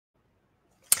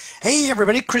Hey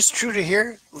everybody, Chris Truda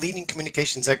here, leading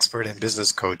communications expert and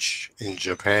business coach in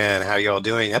Japan. How y'all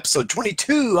doing? Episode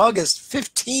 22, August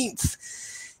 15th.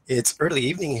 It's early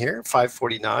evening here,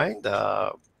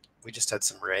 5:49. We just had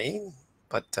some rain,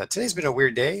 but today's been a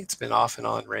weird day. It's been off and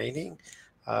on raining.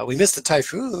 We missed the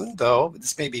typhoon, though.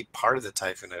 This may be part of the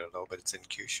typhoon, I don't know, but it's in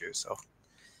Kyushu, so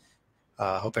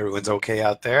hope everyone's okay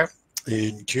out there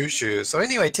in Kyushu. So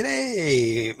anyway,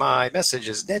 today my message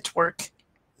is network,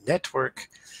 network,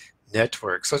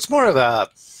 network. So it's more of a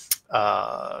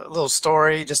little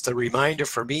story, just a reminder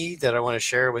for me that I want to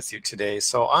share with you today.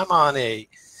 So I'm on a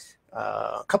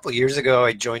couple of years ago,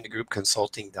 I joined the group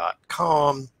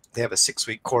consulting.com. They have a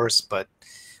 6-week course, but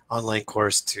online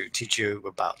course to teach you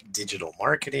about digital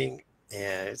marketing.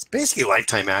 And it's basically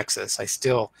lifetime access. I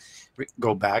still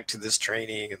go back to this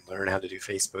training and learn how to do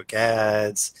Facebook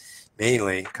ads,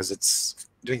 mainly because it's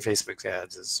doing Facebook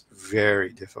ads is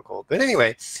very difficult. But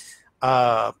anyway,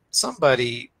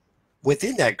 somebody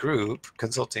within that group,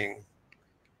 consulting.com,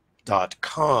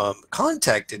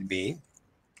 contacted me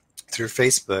through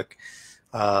Facebook,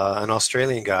 an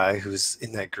Australian guy who's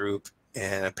in that group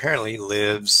and apparently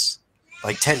lives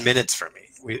like 10 minutes from me.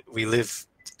 We live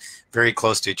very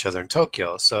close to each other in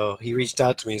Tokyo. So he reached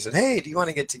out to me and said, "Hey, do you want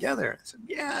to get together?" I said,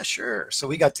 "Yeah, sure." So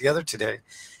we got together today.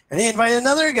 And he invited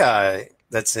another guy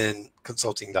that's in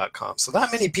consulting.com. So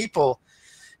not many people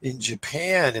in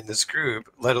Japan in this group,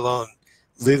 let alone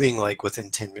living like within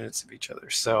 10 minutes of each other.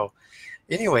 So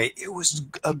anyway, it was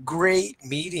a great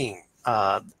meeting.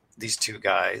 These two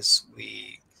guys,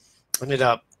 we ended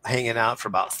up hanging out for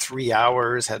about 3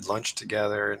 hours, had lunch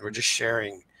together, and we're just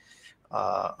sharing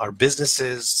our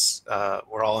businesses.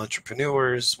 We're all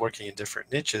entrepreneurs working in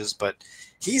different niches, but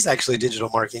he's actually a digital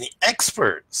marketing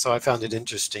expert. So I found it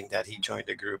interesting that he joined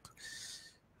a group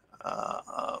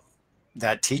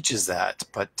that teaches that.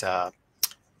 But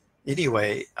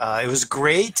anyway, it was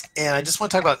great. And I just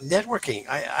want to talk about networking.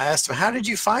 I asked him, "How did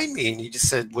you find me?" And he just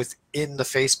said, within the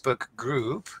Facebook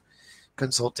group,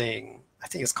 consulting, I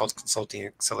think it's called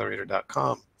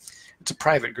consultingaccelerator.com. It's a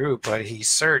private group, but he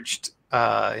searched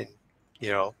in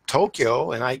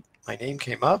Tokyo, and my name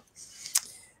came up.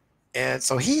 And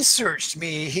so he searched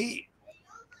me. He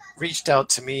reached out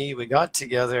to me. We got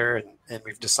together, and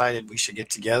we've decided we should get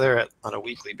together on a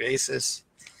weekly basis,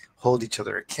 hold each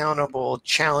other accountable,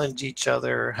 challenge each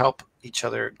other, help each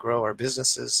other grow our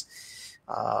businesses.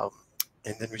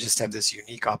 And then we just have this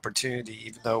unique opportunity.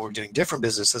 Even though we're doing different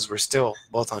businesses, we're still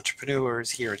both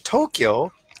entrepreneurs here in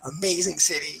Tokyo, amazing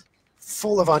city,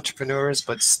 full of entrepreneurs,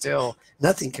 but still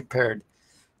nothing compared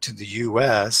to the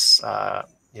US.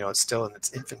 It's still in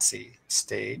its infancy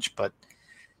stage, but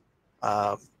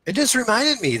it just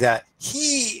reminded me that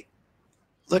he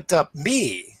looked up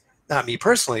me, not me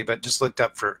personally, but just looked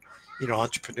up for,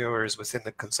 entrepreneurs within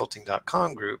the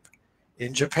consulting.com group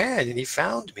in Japan, and he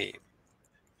found me.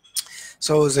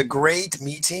 So it was a great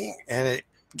meeting, and it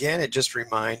just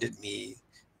reminded me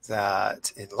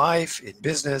that in life, in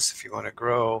business, if you want to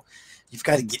grow, you've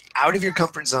got to get out of your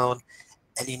comfort zone,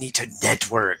 and you need to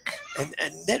network and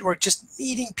network, just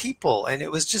meeting people. And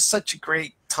it was just such a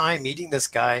great time meeting this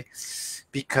guy,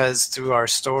 because through our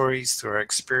stories, through our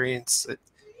experience,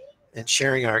 and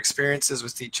sharing our experiences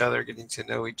with each other, getting to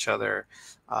know each other,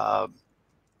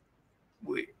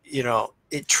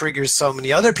 it triggers so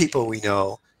many other people we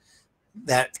know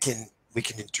that we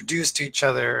can introduce to each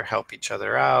other, help each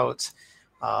other out.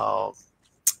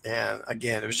 And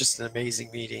again, it was just an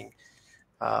amazing meeting.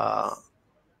 I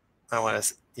want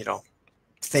to,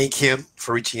 thank him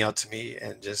for reaching out to me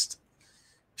and just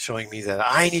showing me that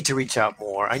I need to reach out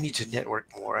more. I need to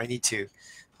network more. I need to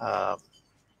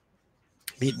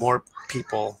meet more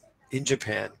people in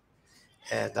Japan.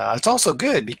 And it's also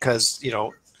good because,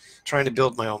 trying to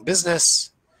build my own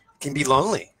business can be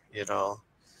lonely,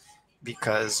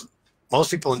 because most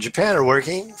people in Japan are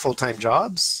working full-time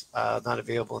jobs, not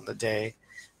available in the day.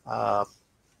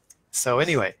 So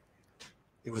anyway,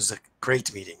 it was a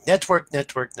great meeting. Network,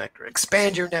 network, network.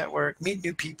 Expand your network, meet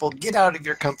new people, get out of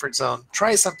your comfort zone,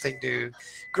 try something new,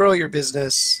 grow your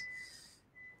business,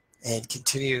 and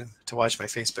continue to watch my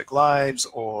Facebook Lives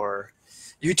or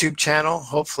YouTube channel.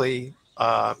 Hopefully,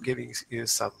 I'm giving you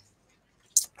some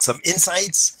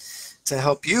insights to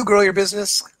help you grow your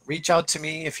business. Reach out to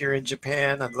me if you're in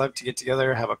Japan. I'd love to get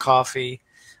together, have a coffee.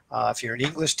 If you're an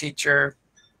English teacher,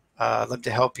 I'd love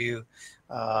to help you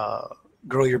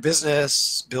grow your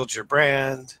business, build your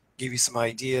brand, give you some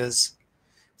ideas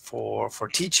for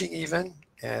teaching even.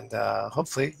 And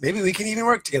hopefully, maybe we can even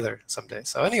work together someday.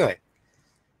 So anyway,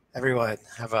 everyone,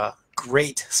 have a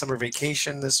great summer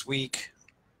vacation this week.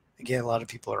 Again, a lot of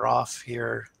people are off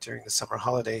here during the summer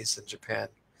holidays in Japan.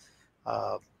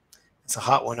 It's a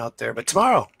hot one out there. But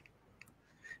tomorrow,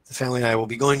 the family and I will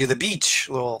be going to the beach,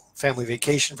 a little family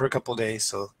vacation for a couple of days.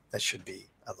 So that should be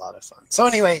a lot of fun. So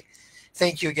anyway,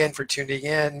 thank you again for tuning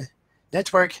in.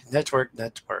 Network, network,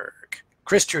 network.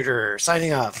 Chris Truder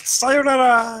signing off.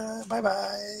 Sayonara.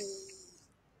 Bye-bye.